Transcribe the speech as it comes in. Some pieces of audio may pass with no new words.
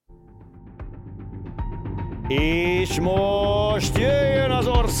És most jöjjön az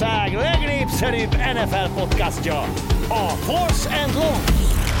ország legnépszerűbb NFL podcastja, a Force and Long.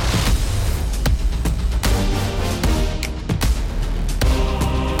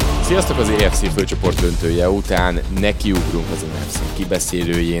 Sziasztok, az EFC főcsoport döntője után nekiugrunk az NFC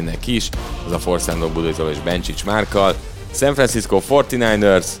kibeszélőjének is, az a Force and Long Budajtól és Bencsics Márkkal. San Francisco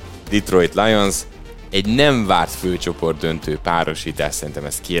 49ers, Detroit Lions, egy nem várt főcsoport döntő párosítás, szerintem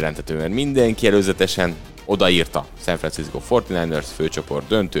ez kijelentető, mert mindenki előzetesen odaírta San Francisco 49ers főcsoport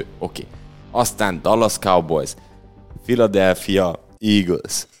döntő, oké. Aztán Dallas Cowboys, Philadelphia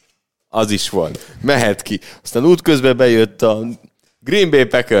Eagles, az is volt, mehet ki. Aztán útközben bejött a Green Bay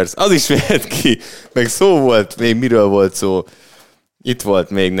Packers, az is mehet ki, meg szó volt, még miről volt szó. Itt volt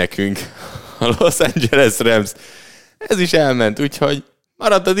még nekünk a Los Angeles Rams, ez is elment, úgyhogy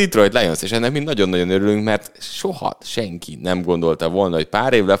maradt a Detroit Lions, és ennek mind nagyon-nagyon örülünk, mert soha senki nem gondolta volna, hogy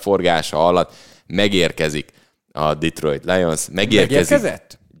pár év leforgása alatt megérkezik a Detroit Lions,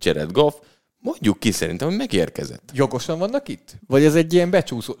 megérkezett Jared Goff, mondjuk ki szerintem, hogy megérkezett. Jogosan vannak itt? Vagy ez egy ilyen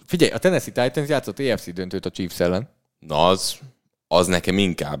becsúszó? Figyelj, a Tennessee Titans játszott EFC döntőt a Chiefs ellen. Na az nekem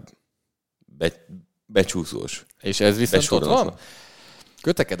inkább becsúszós. És ez viszont ott van?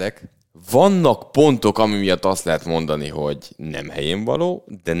 Kötekedek. Vannak pontok, ami miatt azt lehet mondani, hogy nem helyén való,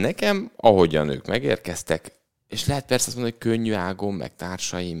 de nekem, ahogyan ők megérkeztek, és lehet persze azt mondani, hogy könnyű ágon, meg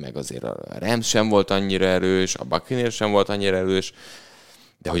társaim, meg azért a Rams sem volt annyira erős, a Buccaneers sem volt annyira erős,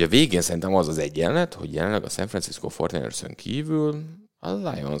 de hogy a végén szerintem az az egyenlet, hogy jelenleg a San Francisco 49ers-ön kívül a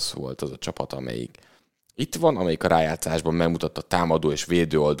Lions volt az a csapat, amelyik itt van, amelyik a rájátszásban megmutatta támadó és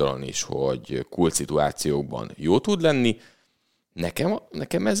védő oldalon is, hogy kult szituációkban jó tud lenni.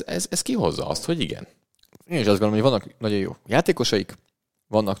 Nekem ez kihozza azt, hogy igen. Én is azt gondolom, hogy vannak nagyon jó játékosaik,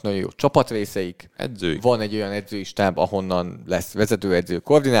 vannak nagyon jó csapatrészeik, edzőik. Van egy olyan edzői stáb, ahonnan lesz vezetőedző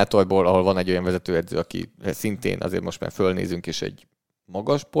koordinátorból, ahol van egy olyan vezetőedző, aki szintén azért most már fölnézünk, és egy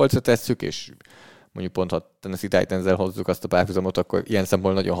magas polcra tesszük, és mondjuk pont ha Tennessee Titans-el hozzuk azt a párhuzamot, akkor ilyen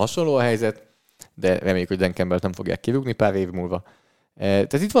szempontból nagyon hasonló a helyzet, de reméljük, hogy Dan Campbellt nem fogják kirúgni pár év múlva.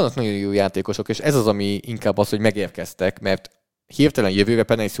 Tehát itt vannak nagyon jó játékosok, és ez az, ami inkább az, hogy megérkeztek, mert hirtelen jövőre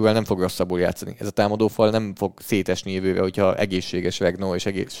Penei Sewell nem fog rosszabbul játszani. Ez a támadófal nem fog szétesni jövőre, hogyha egészséges Regno és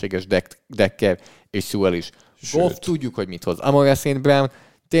egészséges Decker és Sewell is. Goff tudjuk, hogy mit hoz. Amon-Ra St. Brown,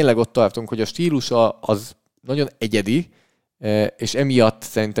 tényleg ott tartunk, hogy a stílusa az nagyon egyedi, és emiatt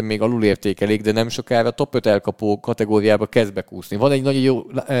szerintem még alulértékelik, de nem sokára top 5 elkapó kategóriába kezd bekúszni. Van egy nagyon jó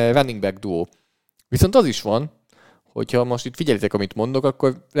running back duo. Viszont az is van, hogyha most itt figyelitek, amit mondok,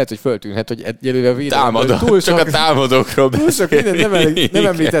 akkor lehet, hogy föltűnhet, hogy egyelőre a védelemben csak a támadókról beszélünk. Nem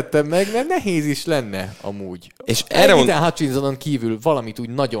említettem meg, mert nehéz is lenne amúgy. És erre Hutchinsonon kívül valamit úgy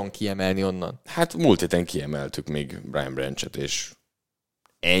nagyon kiemelni onnan. Hát múlt héten kiemeltük még Brian Branch-et, és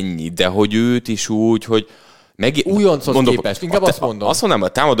ennyi, de hogy őt is úgy, hogy újonchoz képest, inkább azt mondom. Azt mondanám,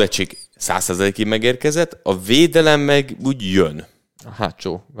 a támadó egység 100%-ig megérkezett, a védelem meg úgy jön. A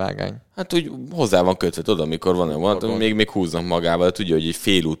hátsó vágány. Hát úgy hozzá van kötve, tudod, amikor van még húznak magával, tudja, hogy egy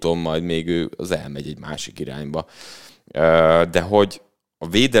félúton majd még ő az elmegy egy másik irányba. De hogy a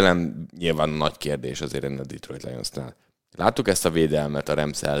védelem nyilván nagy kérdés azért ennél a Detroit Lionsnál. Láttuk ezt a védelmet a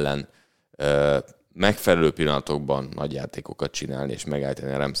Rams ellen, megfelelő pillanatokban nagy játékokat csinálni, és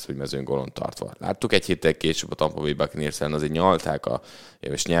megállítani a Rams-t, hogy mezőn gólon tartva. Láttuk egy héttel később a Tampa Bay Buccaneers ellen, azért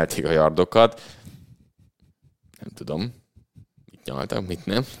nyelték a yardokat. Nem tudom, mit nyaltak, mit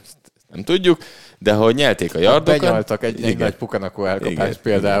nem. Ezt nem tudjuk, de hogy nyelték a yardokat. Benyaltak egy nagy pukanakó elkapás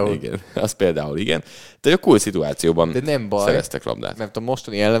például. Igen, az például igen. De a cool szituációban de nem baj, szereztek labdát. Mert a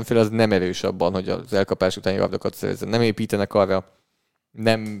mostani ellenfél az nem erős abban, hogy az elkapás után yardokat szerezzen. Nem építenek arra,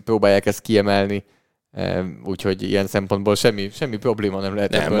 nem próbálják ezt kiemelni, úgyhogy ilyen szempontból semmi probléma nem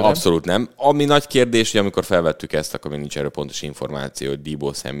lehet. Nem, abszolút nem. Ami nagy kérdés, hogy amikor felvettük ezt, akkor még nincs erről pontos információ, hogy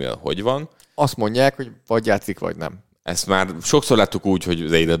Deebo Samuel hogy van. Azt mondják, hogy vagy játszik, vagy nem. Ezt már sokszor láttuk úgy, hogy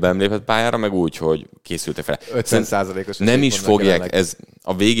az életben lépett pályára, meg úgy, hogy készültek fel. 50%-os. Nem is fogják, ez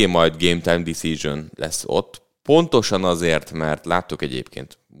a végén majd game time decision lesz ott. Pontosan azért, mert láttuk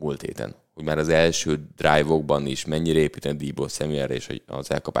egyébként múlt héten, hogy már az első drive-okban is mennyire építeni Deebo Samuelre és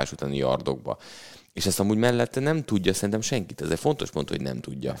az elkapás utáni yardokba. És ezt amúgy mellette nem tudja szerintem senkit. Ez egy fontos pont, hogy nem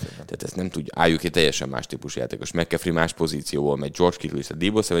tudja. Tehát ezt nem tudja. Álljuk egy teljesen más típusú játékos. McCaffrey más pozícióval, meg George Kittle is. A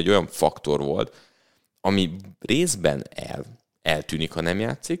Deebo Samuel egy olyan faktor volt, ami részben eltűnik, ha nem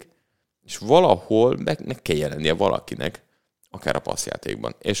játszik, és valahol meg kell jelennie valakinek, akár a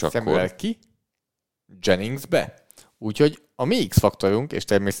passzjátékban. És Samuel akkor... ki? Jennings be. Úgyhogy a mi X-faktorunk, és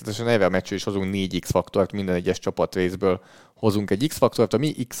természetesen erre a meccsről is hozunk 4 X-faktort, minden egyes csapatrészből hozunk egy X-faktort. A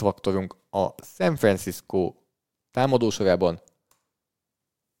mi X-faktorunk a San Francisco támadósorában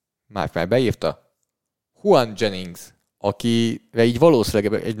már beírta Juan Jennings, akire így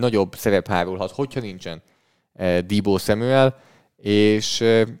valószínűleg egy nagyobb szerep hárulhat, hogyha nincsen Deebo Samuel, és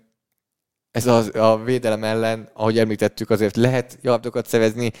ez a védelem ellen, ahogy említettük, azért lehet yardokat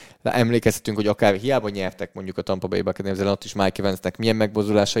szerezni, emlékezhetünk, hogy akár hiába nyertek mondjuk a Tampa Bay Buccaneers ellen, ott is Mike Evansnek milyen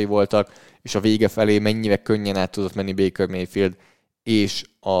megmozdulásai voltak, és a vége felé mennyire könnyen át tudott menni Baker Mayfield és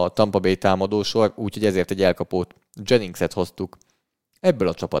a Tampa Bay támadósor, úgyhogy ezért egy elkapót, Jenningset hoztuk ebből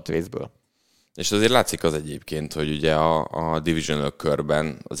a csapatrészből. És azért látszik az egyébként, hogy ugye a divisional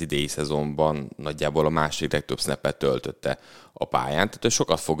körben az idei szezonban nagyjából a második legtöbb snappet töltötte a pályán, tehát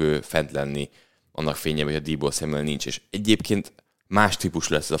sokat fog ő fent lenni annak fényében, hogy a Deebo Samuel nincs, és egyébként más típus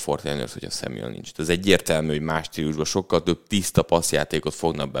lesz ez a 49ers, hogy a Samuel nincs. Ez egyértelmű, hogy más típusban sokkal több tiszta passzjátékot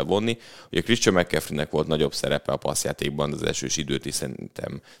fognak bevonni. Ugye Christian McCaffreynek volt nagyobb szerepe a passzjátékban, az esős időt is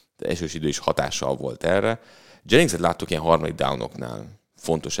szerintem, az esős idő is hatással volt erre. Jenningset láttuk ilyen harmadik downoknál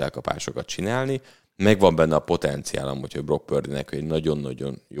fontos elkapásokat csinálni, megvan benne a potenciál amúgy, hogy Brock Purdynek egy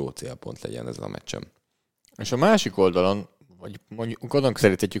nagyon-nagyon jó célpont legyen ezen a meccsen. És a másik oldalon, vagy mondjuk onnan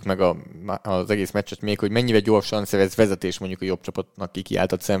közelíthetjük meg az egész meccset még, hogy mennyire gyorsan szerez vezetés mondjuk a jobb csapatnak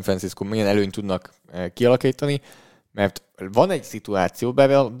kikiáltott San Francisco, milyen előnyt tudnak kialakítani, mert van egy szituáció,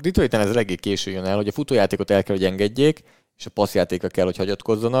 bár a Detroitnál ez eléggé késő jön el, hogy a futójátékot el kell, hogy engedjék, és a passzjátékra kell, hogy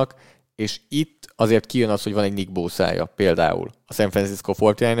hagyatkozzanak, és itt azért kijön az, hogy van egy Nick Bosa-ja például a San Francisco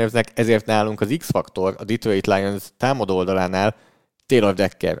 49ersnek, ezért nálunk az X-faktor a Detroit Lions támadó oldalánál Taylor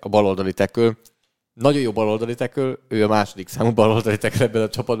Decker, a baloldali tackle. Nagyon jó baloldali tackle, ő a második számú baloldali tackle ebben a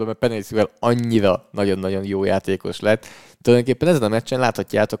csapatban, mert Penny-vel annyira nagyon-nagyon jó játékos lett. Tulajdonképpen ezen a meccsen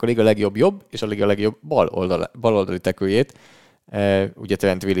láthatjátok a liga legjobb jobb és a liga legjobb baloldali tackle-jét, ugye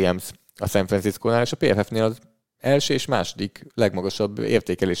Trent Williams a San Francisco-nál, és a PFF-nél az első és második legmagasabb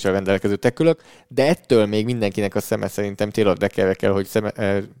értékeléssel rendelkező tackle-ök, de ettől még mindenkinek a szeme szerintem Taylor Deckerre kell, hogy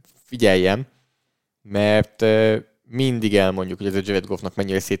figyeljem, mert mindig elmondjuk, hogy ez a Jared Goffnak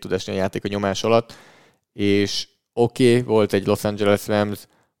mennyire szét tud esni a játék a nyomás alatt, és volt egy Los Angeles Rams,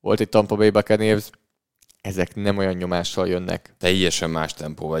 volt egy Tampa Bay Buccaneers, ezek nem olyan nyomással jönnek. Teljesen más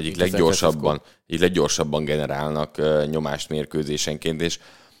tempóval, így leggyorsabban generálnak nyomást mérkőzésenként, és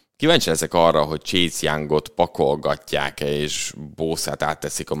kíváncsi leszek arra, hogy Chase Youngot pakolgatják-e, és Bosát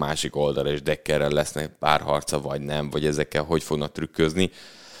átteszik a másik oldalra, és Deckerrel lesznek párharca, vagy nem, vagy ezekkel hogy fognak trükközni.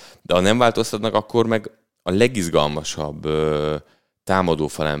 De ha nem változtatnak, akkor meg a legizgalmasabb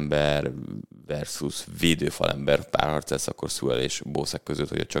támadófalember versus védőfalember párharc lesz akkor Sewell és Bosa között,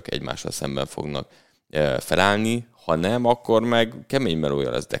 hogy csak egymással szemben fognak felállni. Ha nem, akkor meg kemény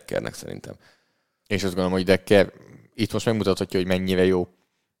melója lesz Deckernek szerintem. És azt gondolom, hogy Decker itt most megmutathatja, hogy mennyire jó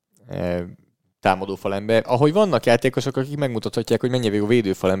támadófalember. Ahogy vannak játékosok, akik megmutathatják, hogy mennyire jó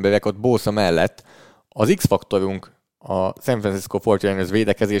védőfalemberek ott Bosa mellett, az X-faktorunk a San Francisco 49ers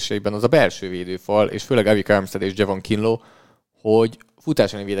védekezésében az a belső védőfal, és főleg Arik Armstead és Javon Kinlaw, hogy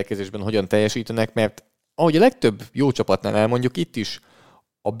futásani védekezésben hogyan teljesítenek, mert ahogy a legtöbb jó csapatnál elmondjuk, itt is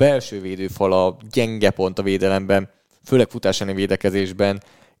a belső védőfal a gyenge pont a védelemben, főleg futásani védekezésben,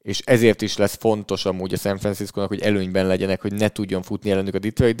 és ezért is lesz fontos amúgy a San Francisco-nak, hogy előnyben legyenek, hogy ne tudjon futni ellenük a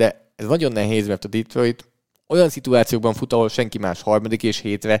Detroit, de ez nagyon nehéz, mert a Detroit olyan szituációkban fut, ahol senki más 3. és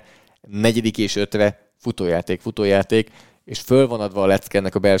 7-re, 4. és 5-re futójáték, és föl van adva a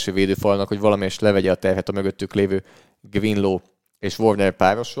leckennek a belső védőfalnak, hogy valamelyest levegye a terhet a mögöttük lévő Greenlaw és Warner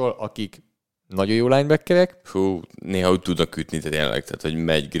párosról, akik nagyon jó linebackerek. Néha úgy tudnak ütni, tehát hogy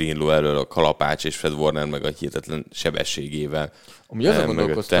megy Greenlaw elől a kalapács, és Fred Warner meg a hihetetlen sebességével. Amúgy azon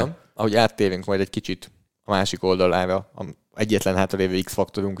gondolkoztam, ahogy áttérünk majd egy kicsit a másik oldalára, egyetlen hátralévő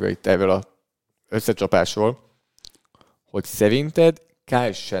X-faktorunkra itt ebből az összecsapásról, hogy szerinted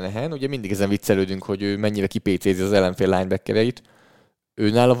Kyle Shanahan, ugye mindig ezen viccelődünk, hogy ő mennyire kipécézi az ellenfél linebackereit,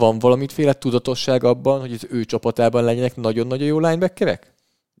 őnála van valamiféle tudatosság abban, hogy az ő csapatában legyenek nagyon-nagyon jó linebackerek?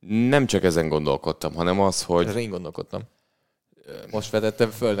 Nem csak ezen gondolkodtam, hanem az, hogy... Ezen én gondolkodtam. Most vetettem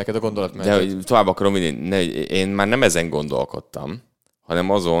föl neked a gondolatmenetet. De tovább akarom én már nem ezen gondolkodtam, hanem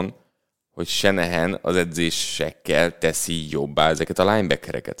azon, hogy Shanahan az edzésekkel teszi jobbá ezeket a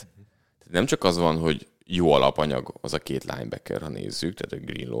linebackereket. Nem csak az van, hogy jó alapanyag az a két linebacker, ha nézzük, tehát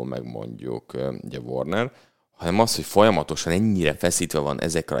a Greenlaw meg mondjuk ugye Warner, hanem az, hogy folyamatosan ennyire feszítve van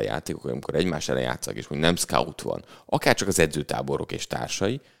ezekre a játékok, amikor egymás ellen játszanak, és hogy nem scout van, akár csak az edzőtáborok és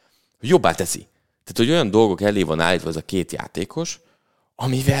társai, hogy jobbá teszi. Tehát, hogy olyan dolgok elé van állítva ez a két játékos,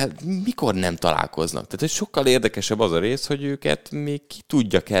 amivel mikor nem találkoznak. Tehát, hogy sokkal érdekesebb az a rész, hogy őket még ki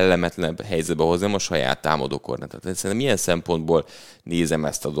tudja kellemetlenebb helyzetbe hozni, nem a saját támadókornát. Tehát szerintem milyen szempontból nézem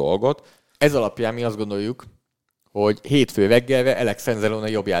ezt a dolgot. Ez alapján mi azt gondoljuk, hogy hétfő reggelre Alex Anzalone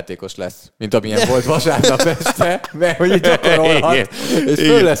jobb játékos lesz, mint amilyen volt vasárnap este, mert hogy itt akarolhat, és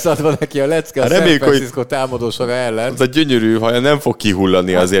föl lesz adva neki a lecke a San Francisco támadósora ellen. Az a gyönyörű haja nem fog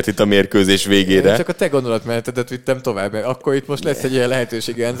kihullani azért itt a mérkőzés végére. Én csak a te gondolatmenetedet vittem tovább, mert akkor itt most lesz egy ilyen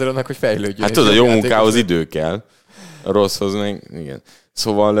lehetősége Anzalone-nak, hogy fejlődjön. Hát tudod, a jó munkához idő kell. A rosszhoz meg, igen.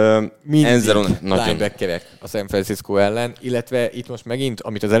 Szóval Anzalone nagyon... linebackerek a San Francisco ellen, illetve itt most megint,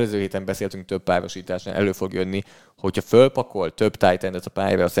 amit az előző héten beszéltünk több párosításnál, elő fog jönni, hogyha fölpakol több tight endet a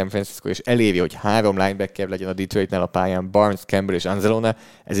pályára a San Francisco, és eléri, hogy 3 linebacker legyen a Detroitnál a pályán, Barnes, Campbell és Anzalone,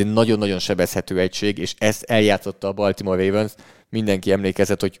 ez egy nagyon-nagyon sebezhető egység, és ezt eljátszotta a Baltimore Ravens. Mindenki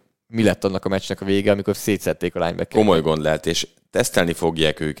emlékezett, hogy mi lett annak a meccsnek a vége, amikor szétszették a linebackert. Komoly gond lehet, és tesztelni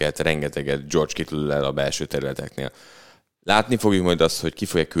fogják őket rengeteget George Kittle-lel a belső területeknél. Látni fogjuk majd azt, hogy ki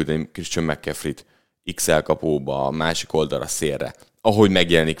fogja küldeni Christian McCaffrey-t XL kapóba, a másik oldalra szélre. Ahogy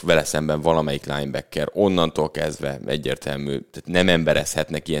megjelenik vele szemben valamelyik linebacker, onnantól kezdve egyértelmű, tehát nem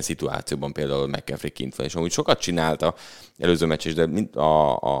emberezhetnek ilyen szituációban például McCaffrey kint van, és amúgy sokat csinálta előző meccs is, de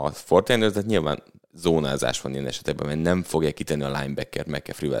a 49ers, de nyilván zónázás van ilyen esetekben, mert nem fogja kitenni a linebackert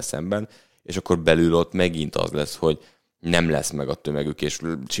McCaffrey-vel szemben, és akkor belül ott megint az lesz, hogy nem lesz meg a tömegük, és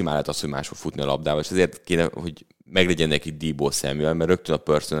simán lehet az, hogy más fog futni a labdával, és ezért kéne, hogy meglegyen neki Deebo Samuel, mert rögtön a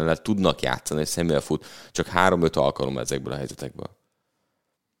personnel tudnak játszani, és Samuel fut csak 3-5 alkalommal ezekből a helyzetekből.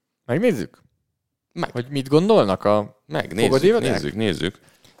 Megnézzük? Hogy mit gondolnak a Nézzük.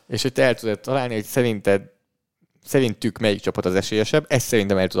 És hogy te el tudod találni, hogy szerintük melyik csapat az esélyesebb. Ezt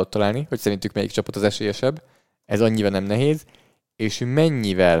szerintem el tudod találni, hogy szerintük melyik csapat az esélyesebb. Ez annyira nem nehéz. És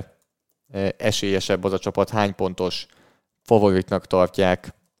mennyivel esélyesebb az a csapat, hány pontos favoritnak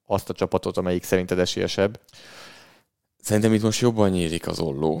tartják azt a csapatot, amelyik szerinted esélyesebb? Szerintem itt most jobban nyílik az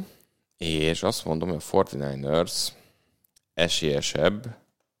olló, és azt mondom, hogy a 49ers esélyesebb.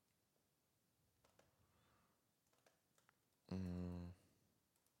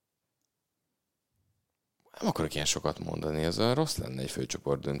 Nem akarok ilyen sokat mondani, ez a rossz lenne egy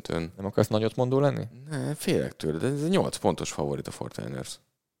főcsoport döntőn. Nem akarsz nagyot mondó lenni? Ne, félek tőle, de ez egy 8 pontos favorit a 49ers.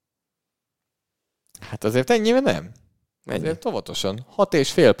 Hát azért ennyire nem. Mennyi? Azért óvatosan.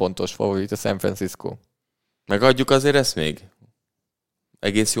 6,5 pontos favorit a San Francisco. Megadjuk azért ezt még?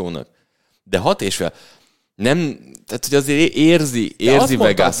 Egész jónak. De 6,5. Nem, tehát hogy azért érzi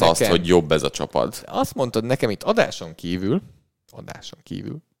Vegas azt, hogy jobb ez a csapat. Azt mondtad nekem itt adáson kívül,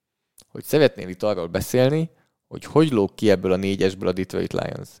 hogy szeretnél itt arról beszélni, hogy lóg ki ebből a 4-esből a Detroit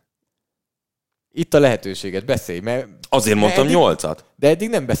Lions. Itt a lehetőséget, beszélj, mert... Azért mondtam 8-at. De eddig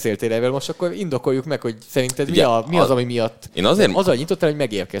nem beszéltél erről, most akkor indokoljuk meg, hogy szerinted mi az, ami miatt... Én azért... Azzal nyitottál, hogy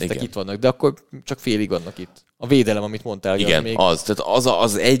megérkeztek, igen. Itt vannak, de akkor csak félig vannak itt. A védelem, amit mondtál. Igen, még... tehát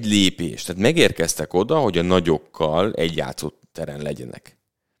az egy lépés. Tehát megérkeztek oda, hogy a nagyokkal egy játszóteren legyenek.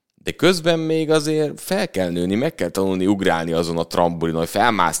 De közben még azért fel kell nőni, meg kell tanulni ugrálni azon a trambolin, hogy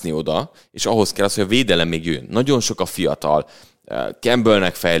felmászni oda, és ahhoz kell az, hogy a védelem még jön. Nagyon sok a fiatal,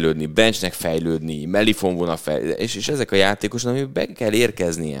 Campbellnek fejlődni, Benchnek fejlődni, Melifonvónak fejlődni, és ezek a játékosok, amiben be kell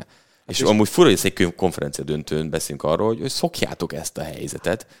érkeznie. Hát és amúgy fura, hogy egy konferenciadöntőn beszélünk arról, hogy szokjátok ezt a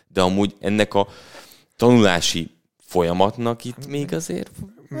helyzetet, de amúgy ennek a tanulási folyamatnak itt még azért...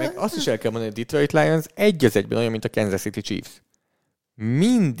 Meg azt is el kell mondani, hogy a Detroit Lions egy az egyben olyan, mint a Kansas City Chiefs.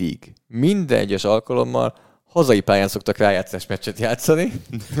 Minden egyes alkalommal hazai pályán szoktak rájátszás meccset játszani.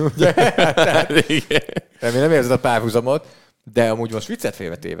 Ugye? Nem érzed a párhuzamot, de amúgy most viccet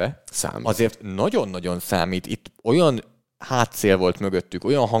félretéve, azért nagyon-nagyon számít. Itt olyan hátszél volt mögöttük,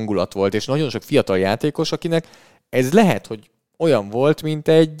 olyan hangulat volt, és nagyon sok fiatal játékos, akinek ez lehet, hogy olyan volt, mint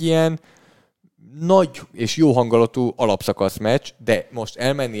egy ilyen nagy és jó hangulatú alapszakasz meccs, de most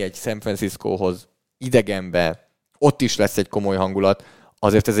elmenni egy San Franciscohoz idegenbe, ott is lesz egy komoly hangulat,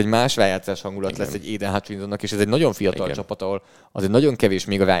 azért ez egy más rájátszás hangulat lesz egy Aiden Hutchinsonnak, és ez egy nagyon fiatal csapat, ahol azért nagyon kevés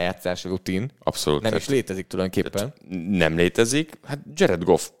még a rájátszás rutin. Abszolút. Nem is létezik tulajdonképpen. Nem létezik. Hát Jared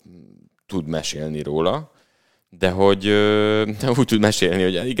Goff tud mesélni róla, de hogy nem úgy tud mesélni,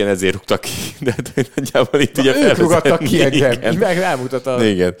 hogy igen, ezért rúgtak ki. De nagyjából itt ugye ők rúgattak ki engem. Meg rámutat a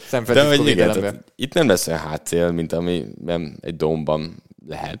San Francisco védelemre. Itt nem lesz olyan hátszél, mint ami nem egy dómban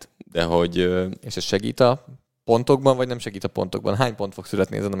lehet. De hogy... És ez segít a pontokban, vagy nem segít a pontokban? Hány pont fog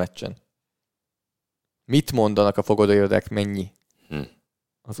születni ezen a meccsen? Mit mondanak a fogadóirodák, mennyi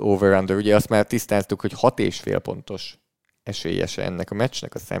az over-under? Ugye azt már tisztáztuk, hogy 6,5 pontos esélyese ennek a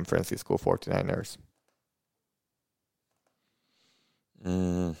meccsnek a San Francisco 49ers.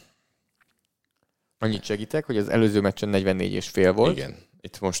 Annyit segítek, hogy az előző meccsen 44,5 volt. Igen.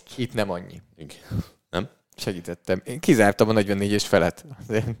 Itt nem annyi. Igen. Nem? Segítettem. Én kizártam a 44 és felet.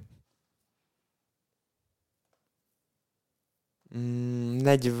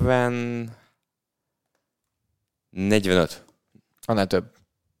 40... 45. Annál több.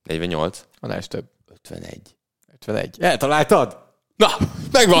 48. Annál is több. 51. Eltaláltad? Na,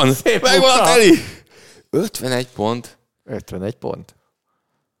 megvan! Szép Megvan munka. a teli! 51 pont. 51 pont.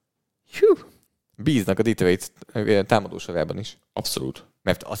 Hú. Bíznak a Detroit támadósorában is. Abszolút.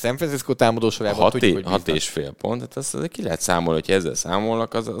 Mert a San Francisco támadósorában tudjuk, hogy 6,5 pont. Hát azt ki lehet számolni, hogy ezzel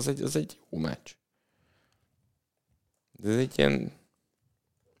számolnak, az egy jó meccs. De ez egy ilyen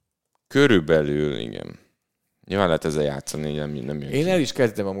körülbelül, igen. Nyilván lehet ezzel játszani, nem jön. Én el is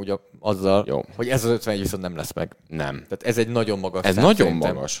kezdem amúgy azzal, jó, hogy ez az 51 viszont nem lesz meg. Nem. Tehát ez egy nagyon magas Ez szám, nagyon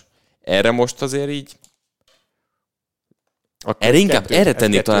szerintem. magas. Erre most azért így... Erre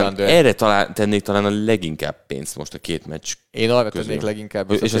tennék talán a leginkább pénzt most a két meccs. Én arra közül. tennék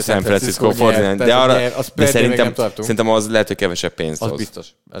leginkább. És a San Francisco 49ers, de szerintem szerintem az lehet, hogy kevesebb pénzt az hoz. biztos.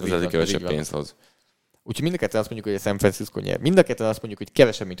 Az lehet, hogy kevesebb pénzt hoz. Úgyhogy mind a ketten azt mondjuk, hogy a San Francisco nyer. Mind a ketten azt mondjuk, hogy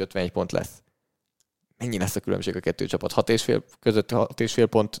kevesebb, mint 51 pont lesz. Mennyi lesz a különbség a kettő csapat? 6,5 között 6,5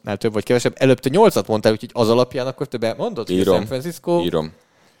 pontnál több vagy kevesebb. Előtte 8-at mondtál, úgyhogy az alapján akkor te mondod, hogy a San Francisco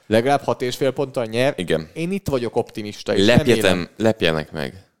legalább 6,5 ponttal nyer. Igen. Én itt vagyok optimista. És lepjenek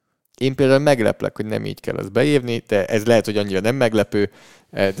meg. Én például megleplek, hogy nem így kell ezt beírni, de ez lehet, hogy annyira nem meglepő,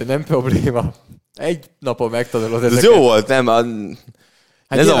 de nem probléma. Egy napon megtanulod ezeket. Ez jó volt, nem?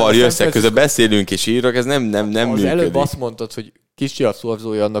 Ne zavarj össze, közben beszélünk és írok, ez nem az működik. Előbb azt mondtad, hogy kicsi a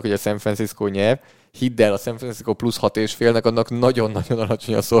szorzója annak, hogy a San Francisco nyer. Hidd el, a San Francisco plusz 6,5-nek annak nagyon-nagyon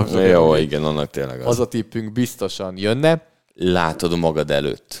alacsony a szorzója. Jó, igen, annak tényleg az a tippünk biztosan jönne. Látod magad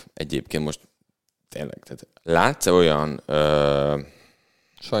előtt. Egyébként most tényleg. Tehát látsz-e olyan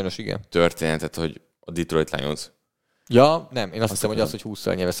sajnos igen. történetet, hogy a Detroit Lions? Ja, nem. Én azt hiszem, hogy az, hogy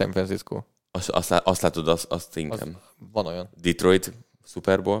 20-szal nyer a San Francisco. Azt látod, azt inkább. Van olyan. Detroit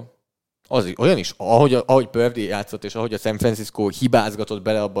Super Bowl? Az olyan is. Ahogy Purdy játszott, és ahogy a San Francisco hibázgatott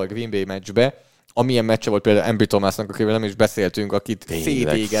bele abba a Green Bay meccsbe, amilyen meccse volt például Ambry Thomasnak, akivel nem is beszéltünk, akit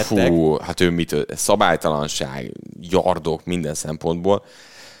szétégettek. Fú, hát ő mit? Szabálytalanság, yardok minden szempontból.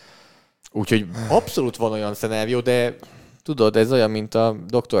 Úgyhogy abszolút van olyan szenárió, de tudod, ez olyan, mint a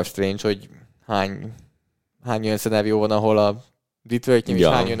Doctor Strange, hogy hány olyan szenárió van, ahol a Detroit nyer, és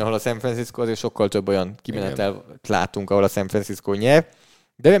hány olyan, ahol a San Francisco, azért sokkal több olyan kimenetel látunk, ahol a San Francisco nyer.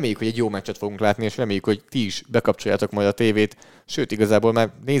 De reméljük, hogy egy jó meccset fogunk látni, és reméljük, hogy ti is bekapcsoljátok majd a tévét. Sőt, igazából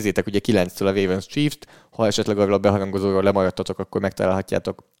már nézzétek ugye 9-től a Ravens Chiefs-t, ha esetleg arról a beharangozóról lemaradtatok, akkor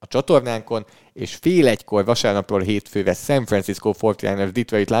megtalálhatjátok a csatornánkon, és 12:30 vasárnapról hétfőre San Francisco 49ers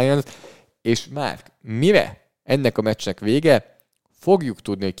Detroit Lions, és már mire ennek a meccsnek vége, fogjuk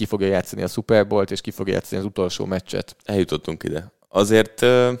tudni, hogy ki fogja játszani a Super Bowl-t, és ki fogja játszani az utolsó meccset. Eljutottunk ide. Azért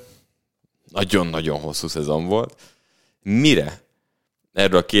nagyon-nagyon hosszú szezon volt. Mire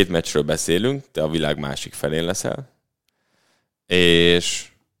erről a két meccsről beszélünk, te a világ másik felén leszel, és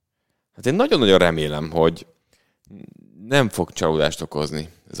hát én nagyon-nagyon remélem, hogy nem fog csalódást okozni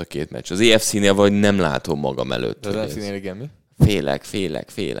ez a két meccs. Az EFC-nél vagy nem látom magam előtt. Az EFC-nél igen, mi?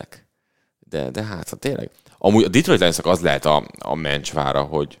 Félek. De hát tényleg. Amúgy a Detroit Lionsnak az lehet a mencsvára,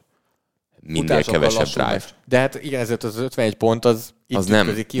 hogy minél kevesebb drive. Meccs. De hát igen, ezért az 51 pont az itt az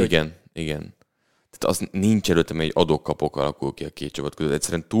nem, ki, igen. Tehát az nincs előttem, egy adok-kapok alakul ki a két csapat között.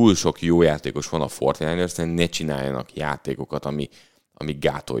 Egyszerűen túl sok jó játékos van a 49ers, ne csináljanak játékokat, ami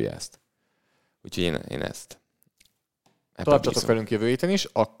gátolja ezt. Úgyhogy én ezt. Tartsatok velünk jövő héten is,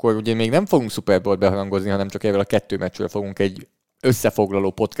 akkor ugye még nem fogunk Super Bowl-t beharangozni, hanem csak ezzel a 2 meccsről fogunk egy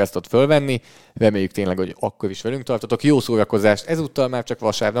összefoglaló podcastot fölvenni. Reméljük tényleg, hogy akkor is velünk tartotok. Jó szórakozást! Ezúttal már csak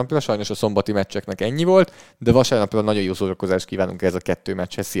vasárnapra, sajnos a szombati meccseknek ennyi volt, de vasárnapra nagyon jó szórakozást kívánunk ez a 2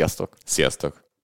 meccshez. Sziasztok! Sziasztok!